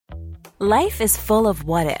Life is full of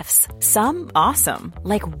what-ifs. Some awesome,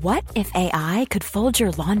 like what if AI could fold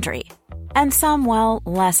your laundry? And some, well,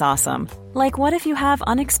 less awesome, like what if you have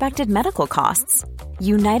unexpected medical costs?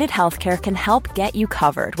 United Healthcare can help get you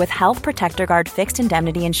covered with Health Protector Guard fixed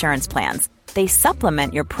indemnity insurance plans. They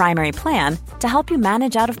supplement your primary plan to help you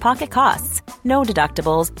manage out-of-pocket costs. No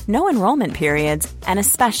deductibles, no enrollment periods, and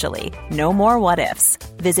especially no more what-ifs.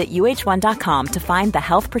 Visit uh1.com to find the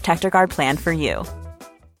Health Protector Guard plan for you.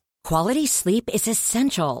 Quality sleep is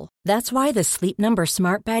essential. That's why the Sleep Number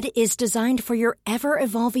Smart Bed is designed for your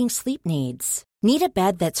ever-evolving sleep needs. Need a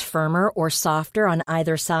bed that's firmer or softer on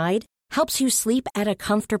either side? Helps you sleep at a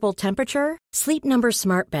comfortable temperature? Sleep Number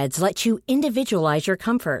Smart Beds let you individualize your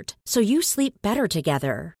comfort so you sleep better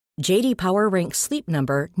together. J.D. Power ranks Sleep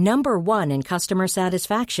Number number 1 in customer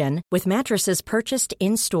satisfaction with mattresses purchased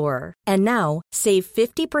in-store. And now, save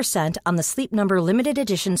 50% on the Sleep Number Limited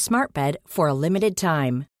Edition Smart Bed for a limited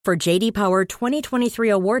time. For J.D. Power 2023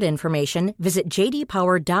 award information, visit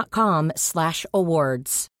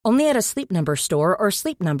jdpower.com/awards. Only at a Sleep Number store or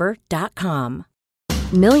sleepnumber.com.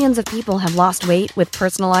 Millions of people have lost weight with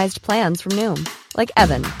personalized plans from Noom. Like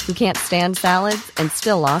Evan, who can't stand salads and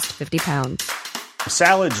still lost 50 pounds.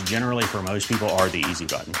 Salads generally for most people are the easy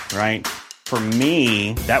button, right? For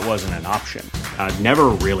me, that wasn't an option. I never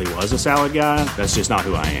really was a salad guy. That's just not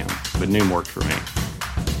who I am. But Noom worked for me.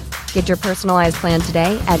 Get your personalized plan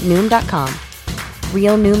today at Noom.com.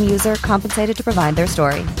 Real Noom user compensated to provide their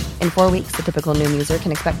story. In 4 weeks, the typical Noom user can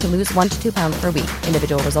expect to lose 1 to 2 pounds per week.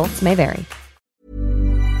 Individual results may vary.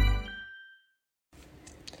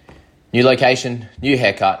 New location, new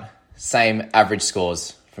haircut, same average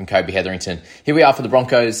scores from Kobe Hetherington. Here we are for the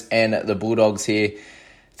Broncos and the Bulldogs here.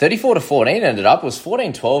 34-14 ended up. It was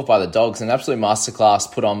 14-12 by the Dogs, an absolute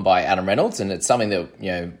masterclass put on by Adam Reynolds, and it's something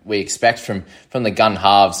that we expect from the gun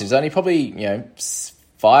halves. There's only probably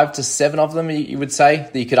 5 to 7 of them you would say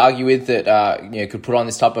that you could argue with that could put on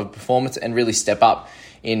this type of performance and really step up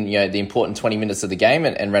in the important 20 minutes of the game,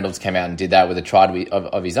 and Reynolds came out and did that with a try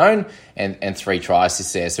of his own and 3 try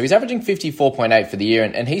assists there. So he's averaging 54.8 for the year,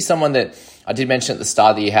 and he's someone that I did mention at the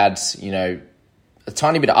start that he had a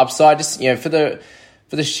tiny bit of upside, just for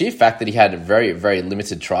the sheer fact that he had a very, very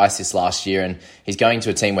limited try assist last year, and he's going to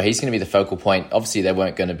a team where he's going to be the focal point. Obviously, they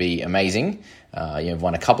weren't going to be amazing.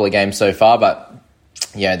 Won a couple of games so far, but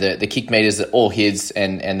the kick meters are all his,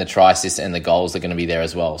 and the try assists and the goals are going to be there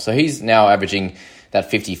as well. So he's now averaging that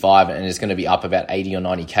 55 and is going to be up about 80 or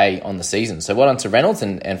 90K on the season. So well done to Reynolds,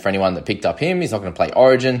 and for anyone that picked up him, he's not going to play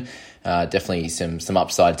Origin. Definitely some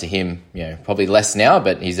upside to him. Probably less now,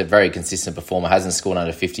 but he's a very consistent performer. Hasn't scored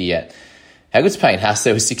under 50 yet. How good's Payne Haas?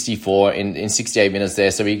 There was 64 in 68 minutes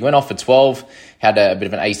there. So he went off for 12, had a bit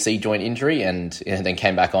of an AC joint injury, and then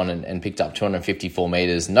came back on and picked up 254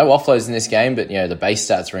 metres. No offloads in this game, but the base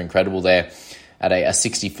stats were incredible there at a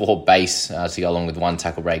 64 base to go along with 1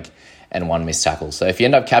 tackle break and 1 missed tackle. So if you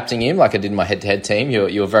end up captaining him, like I did in my head-to-head team,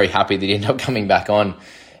 you're very happy that he ended up coming back on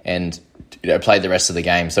and played the rest of the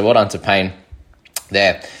game. So well done to Payne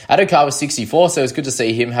there. Adokar was 64, so it was good to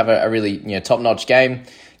see him have a really top-notch game.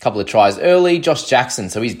 Couple of tries early. Josh Jackson,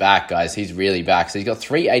 so he's back, guys. He's really back. So he's got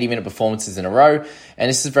 3 80-minute performances in a row, and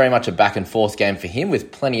this is very much a back-and-forth game for him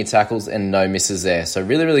with plenty of tackles and no misses there. So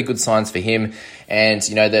really, really good signs for him. And,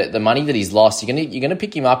 the money that he's lost, you're gonna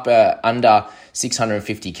pick him up under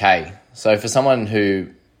 650K. So for someone who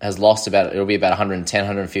has lost it'll be about 110,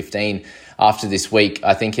 115 after this week,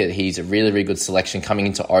 I think he's a really, really good selection coming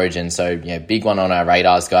into Origin. So, big one on our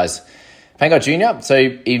radars, guys. Pangai Jr.,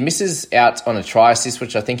 so he misses out on a try assist,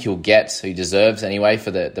 which I think he'll get, so he deserves anyway, for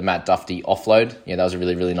the Matt Duffy offload. That was a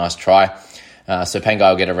really, really nice try. So Pangai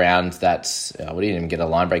will get around that. We didn't even get a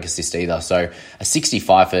line break assist either. So a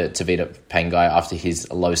 65 for Tavita Pangai after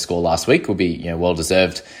his low score last week will be well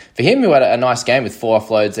deserved for him, who had a nice game with 4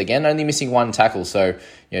 offloads, again, only missing 1 tackle. So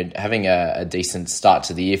having a decent start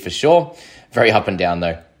to the year for sure. Very up and down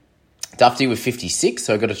though. Duffy with 56,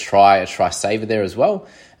 so I got a try saver there as well.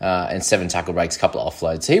 And 7 tackle breaks, a couple of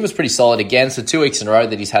offloads. So he was pretty solid again. So 2 weeks in a row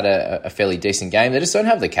that he's had a fairly decent game. They just don't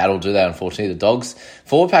have the cattle, do they, unfortunately, the Dogs.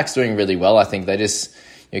 Forward pack's doing really well. I think they just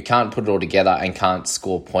can't put it all together and can't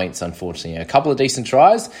score points, unfortunately. A couple of decent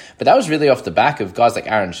tries, but that was really off the back of guys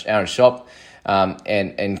like Aaron Schopp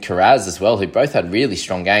and Karaz as well, who both had really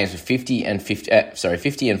strong games with 50 and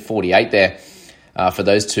 48 there. For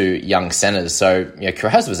those 2 young centres. So,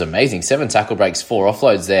 Karaz was amazing. 7 tackle breaks, 4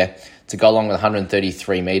 offloads there to go along with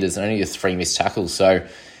 133 metres and only 3 missed tackles. So,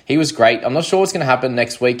 he was great. I'm not sure what's going to happen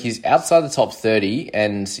next week. He's outside the top 30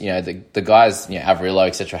 and, the guys, Averillo,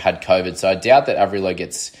 etc., had COVID. So, I doubt that Averillo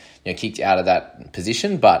gets, kicked out of that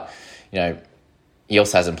position. But, he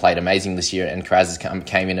also hasn't played amazing this year, and Kiraz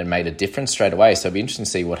came in and made a difference straight away. So it'll be interesting to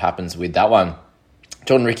see what happens with that one.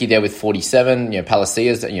 Jordan Ricky there with 47,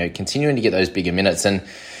 Palacia's, continuing to get those bigger minutes, and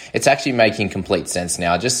it's actually making complete sense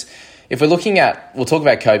now. Just if we're looking at, we'll talk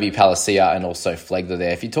about Kobe, Palacia, and also Flegler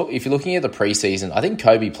there. If you're looking at the preseason, I think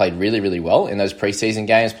Kobe played really, really well in those preseason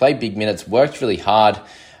games, played big minutes, worked really hard.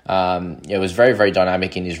 It was very, very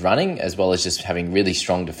dynamic in his running, as well as just having really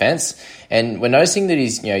strong defense. And we're noticing that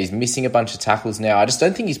he's missing a bunch of tackles now. I just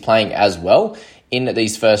don't think he's playing as well in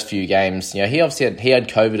these first few games. He obviously had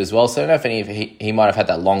COVID as well, so I don't know if he might have had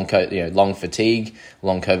that long COVID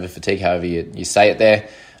fatigue, however you say it there.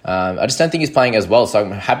 I just don't think he's playing as well, so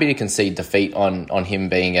I'm happy to concede defeat on him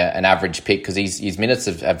being an average pick, because his minutes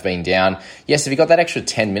have been down. Yes, if he got that extra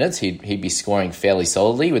 10 minutes, he'd be scoring fairly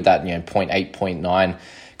solidly with that 0.8, 0.9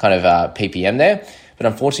 kind of PPM there. But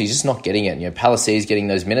unfortunately, he's just not getting it. Palacia is getting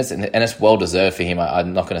those minutes, and it's well-deserved for him.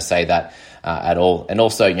 I'm not going to say that at all. And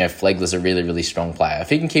also, Flegler's a really, really strong player. If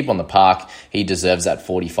he can keep on the park, he deserves that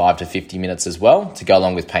 45 to 50 minutes as well, to go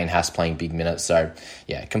along with Payne Haas playing big minutes. So,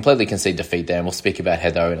 yeah, completely concede defeat there, and we'll speak about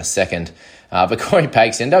Heather in a second. But Corey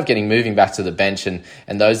Pakes ended up moving back to the bench, and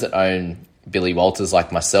those that own Billy Walters,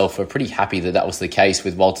 like myself, were pretty happy that was the case,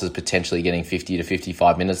 with Walters potentially getting 50 to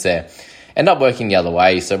 55 minutes there. End up working the other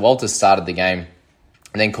way. So Walters started the game,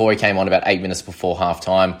 and then Corey came on about 8 minutes before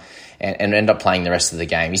halftime and ended up playing the rest of the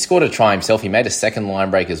game. He scored a try himself. He made a second line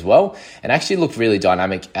break as well, and actually looked really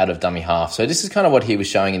dynamic out of dummy half. So this is kind of what he was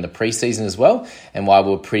showing in the preseason as well, and why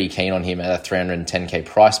we're pretty keen on him at a $310K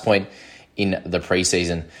price point in the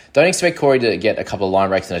preseason. Don't expect Corey to get a couple of line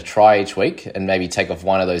breaks and a try each week and maybe take off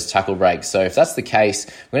one of those tackle breaks. So if that's the case,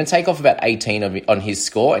 we're going to take off about 18 on his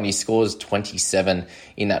score, and he scores 27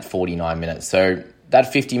 in that 49 minutes. So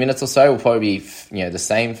that 50 minutes or so will probably be the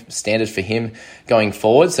same standard for him going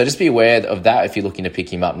forward. So just be aware of that if you're looking to pick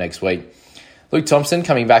him up next week. Luke Thompson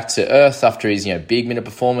coming back to earth after his big minute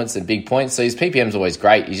performance and big points. So his PPM's always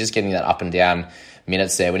great. He's just getting that up and down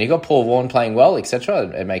minutes there. When you've got Paul Vaughan playing well, etc.,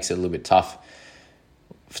 it makes it a little bit tough.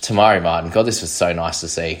 For Tamari Martin, God, this was so nice to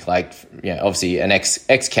see. Obviously an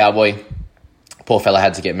ex-Cowboy. Poor fella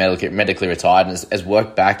had to get medically retired and has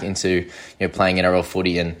worked back into playing NRL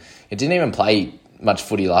footy, and it didn't even play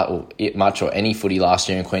much or any footy last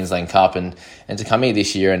year in Queensland Cup, and to come here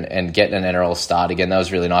this year and get an NRL start again, that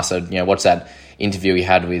was really nice. So watch that interview he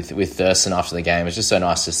had with Thurston after the game. It was just so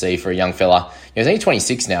nice to see for a young fella. He was only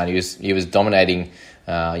 26 now, and he was dominating.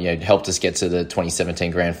 Helped us get to the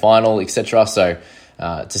 2017 grand final, etc. So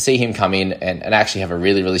to see him come in and actually have a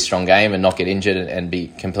really, really strong game and not get injured and be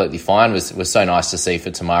completely fine was so nice to see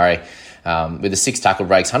for Tamari. With the 6 tackle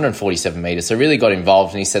breaks, 147 metres. So really got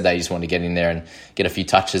involved, and he said that he just wanted to get in there and get a few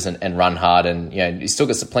touches and run hard. And, he's still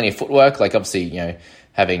got plenty of footwork, obviously,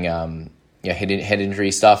 having, head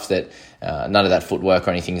injury stuff, that none of that footwork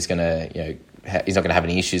or anything is going to, he's not going to have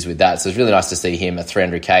any issues with that. So it's really nice to see him at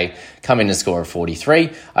 $300K come in and score a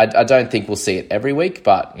 43. I don't think we'll see it every week,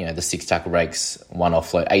 but the 6 tackle breaks, 1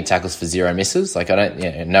 offload, 8 tackles for 0 misses. I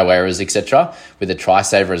don't, no errors, etc. With a try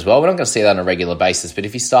saver as well. We're not going to see that on a regular basis, but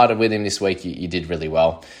if you started with him this week, you did really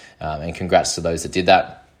well. And congrats to those that did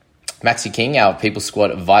that. Maxi King, our People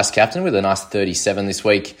Squad vice captain, with a nice 37 this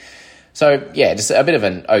week. So, yeah, just a bit of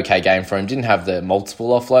an okay game for him. Didn't have the multiple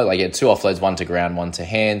offload. He had 2 offloads, 1 to ground, 1 to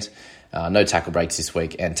hand. No tackle breaks this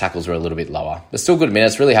week, and tackles were a little bit lower. But still good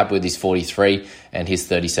minutes. Really happy with his 43 and his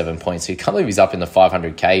 37 points. So you can't believe he's up in the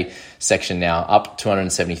 500K section now, up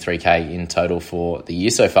 273K in total for the year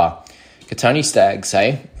so far. Katoni Staggs,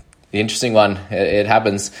 the interesting one. It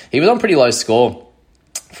happens. He was on pretty low score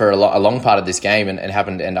for a long part of this game and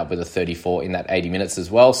happened to end up with a 34 in that 80 minutes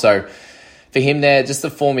as well. So for him there, just the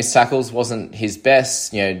 4 missed tackles wasn't his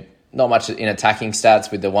best. Not much in attacking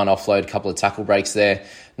stats with the 1 offload, couple of tackle breaks there.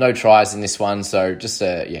 No tries in this one, so just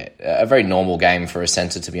a very normal game for a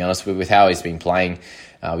centre, to be honest. With how he's been playing,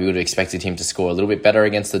 we would have expected him to score a little bit better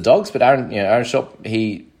against the Dogs, but Aaron Schoupp,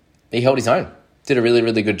 he held his own. Did a really,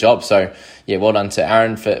 really good job. So, yeah, well done to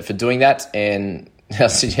Aaron for doing that. And I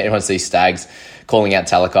want to see Staggs calling out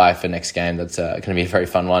Talakai for next game. That's going to be a very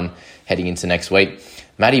fun one heading into next week.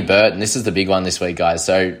 Matty Burt, and this is the big one this week, guys.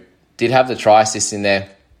 So, did have the try assist in there.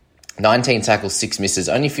 19 tackles, 6 misses,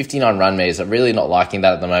 only 59 run meters. I'm really not liking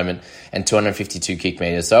that at the moment, and 252 kick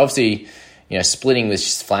meters. So obviously, splitting with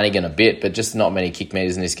Flanagan a bit, but just not many kick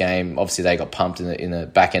meters in this game. Obviously, they got pumped in the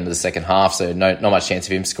back end of the second half, so not much chance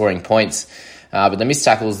of him scoring points. But the missed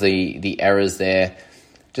tackles, the errors there,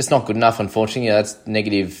 just not good enough, unfortunately. That's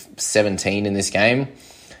negative 17 in this game.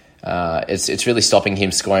 It's really stopping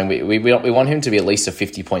him scoring. We want him to be at least a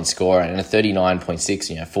 50-point scorer, and a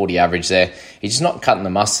 39.6, 40 average there. He's just not cutting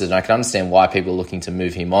the mustard, and I can understand why people are looking to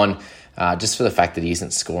move him on. just for the fact that he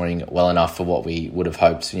isn't scoring well enough for what we would have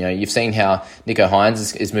hoped. You've seen how Nicho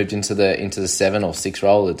Hynes is moved into the 7 or 6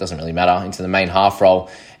 role. It doesn't really matter, into the main half role,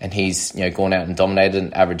 and he's gone out and dominated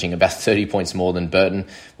and averaging about 30 points more than Burton.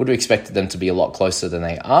 Would have expected them to be a lot closer than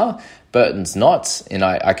they are. Burton's not, and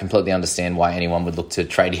I completely understand why anyone would look to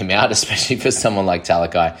trade him out, especially for someone like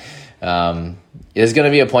Talakai. There's going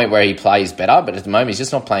to be a point where he plays better, but at the moment he's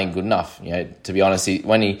just not playing good enough. To be honest,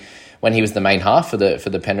 when he was the main half for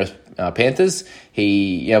the Penrith Panthers,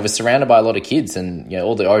 he was surrounded by a lot of kids, and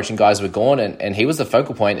all the Origin guys were gone, and he was the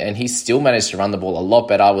focal point, and he still managed to run the ball a lot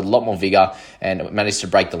better with a lot more vigor and managed to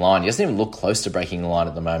break the line. He doesn't even look close to breaking the line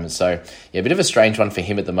at the moment. So a bit of a strange one for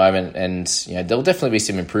him at the moment, and there'll definitely be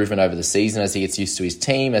some improvement over the season as he gets used to his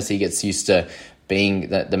team, as he gets used to being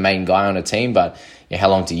the main guy on a team. But how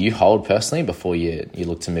long do you hold personally before you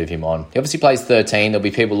look to move him on? He obviously plays 13. There'll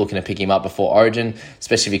be people looking to pick him up before Origin,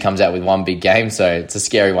 especially if he comes out with one big game. So it's a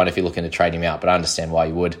scary one if you're looking to trade him out, but I understand why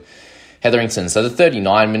you would. Hetherington, so the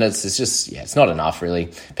 39 minutes is just, it's not enough really.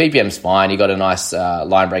 PPM's fine. He got a nice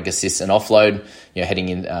line break assist and offload, heading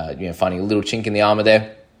in, finding a little chink in the armour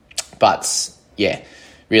there. But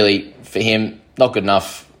really for him, not good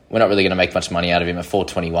enough. We're not really going to make much money out of him at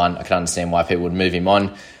 421. I can understand why people would move him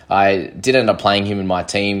on. I did end up playing him in my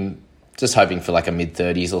team, just hoping for like a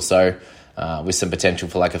mid-30s or so, with some potential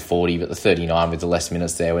for like a 40, but the 39 with the less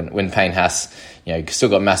minutes there. When Payne Haas, still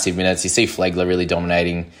got massive minutes. You see Flegler really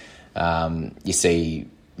dominating. You see,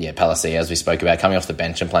 Palacia, as we spoke about, coming off the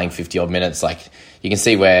bench and playing 50-odd minutes. Like, you can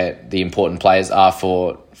see where the important players are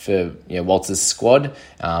for Walters' squad,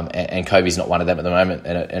 and Kobe's not one of them at the moment,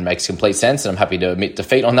 and it makes complete sense, and I'm happy to admit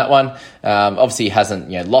defeat on that one. Obviously, he hasn't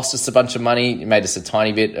lost us a bunch of money. He made us a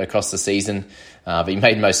tiny bit across the season, but he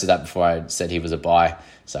made most of that before I said he was a buy.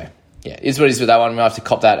 So, is what it is with that one. We'll have to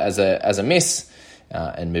cop that as a miss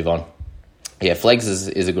and move on. Flegs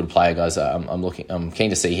is a good player, guys. I'm keen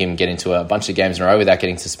to see him get into a bunch of games in a row without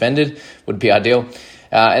getting suspended. Would be ideal.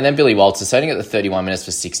 And then Billy Walters, starting at the 31 minutes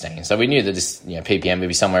for 16. So we knew that this PPM would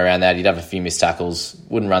be somewhere around that. He'd have a few missed tackles,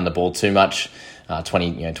 wouldn't run the ball too much.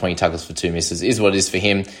 20 tackles for 2 misses is what it is for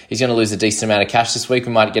him. He's going to lose a decent amount of cash this week.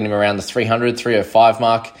 We might get him around the 305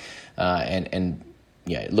 mark. And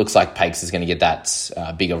it looks like Pakes is going to get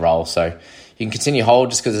that bigger role. So you can continue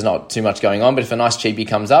hold just because there's not too much going on. But if a nice cheapie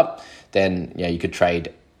comes up, then you could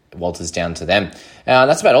trade Walters down to them.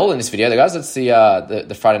 That's about all in this video, though, guys. That's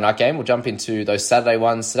the Friday night game. We'll jump into those Saturday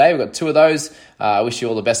ones today. We've got 2 of those. I wish you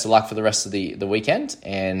all the best of luck for the rest of the weekend,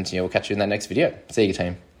 and we'll catch you in that next video. See you,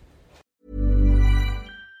 team.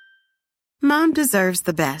 Mom deserves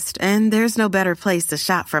the best, and there's no better place to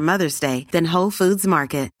shop for Mother's Day than Whole Foods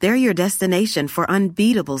Market. They're your destination for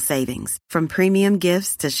unbeatable savings, from premium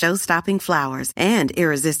gifts to show-stopping flowers and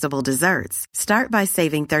irresistible desserts. Start by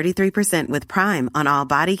saving 33% with Prime on all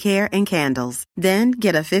body care and candles. Then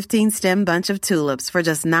get a 15-stem bunch of tulips for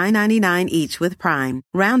just $9.99 each with Prime.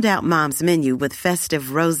 Round out Mom's menu with festive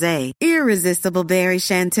rosé, irresistible berry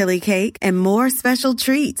chantilly cake, and more special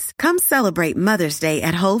treats. Come celebrate Mother's Day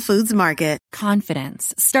at Whole Foods Market.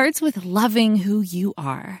 Confidence starts with loving who you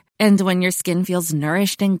are. And when your skin feels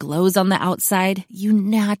nourished and glows on the outside, you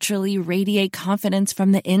naturally radiate confidence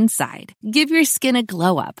from the inside. Give your skin a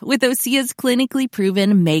glow up with Osea's clinically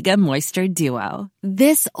proven Mega Moisture Duo.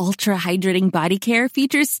 This ultra-hydrating body care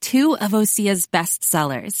features 2 of Osea's best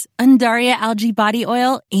sellers, Undaria Algae Body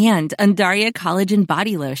Oil and Undaria Collagen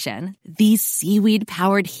Body Lotion. These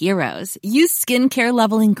seaweed-powered heroes use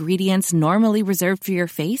skincare-level ingredients normally reserved for your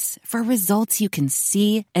face for results you can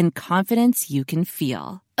see and confidence you can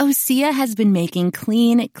feel. Osea has been making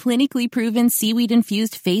clean, clinically proven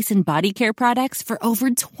seaweed-infused face and body care products for over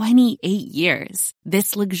 28 years.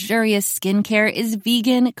 This luxurious skincare is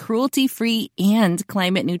vegan, cruelty-free, and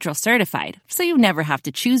climate-neutral certified, so you never have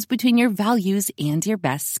to choose between your values and your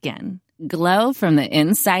best skin. Glow from the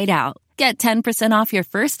inside out. Get 10% off your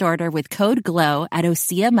first order with code GLOW at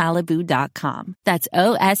OseaMalibu.com. That's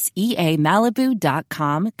OSEA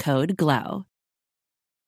Malibu.com, code GLOW.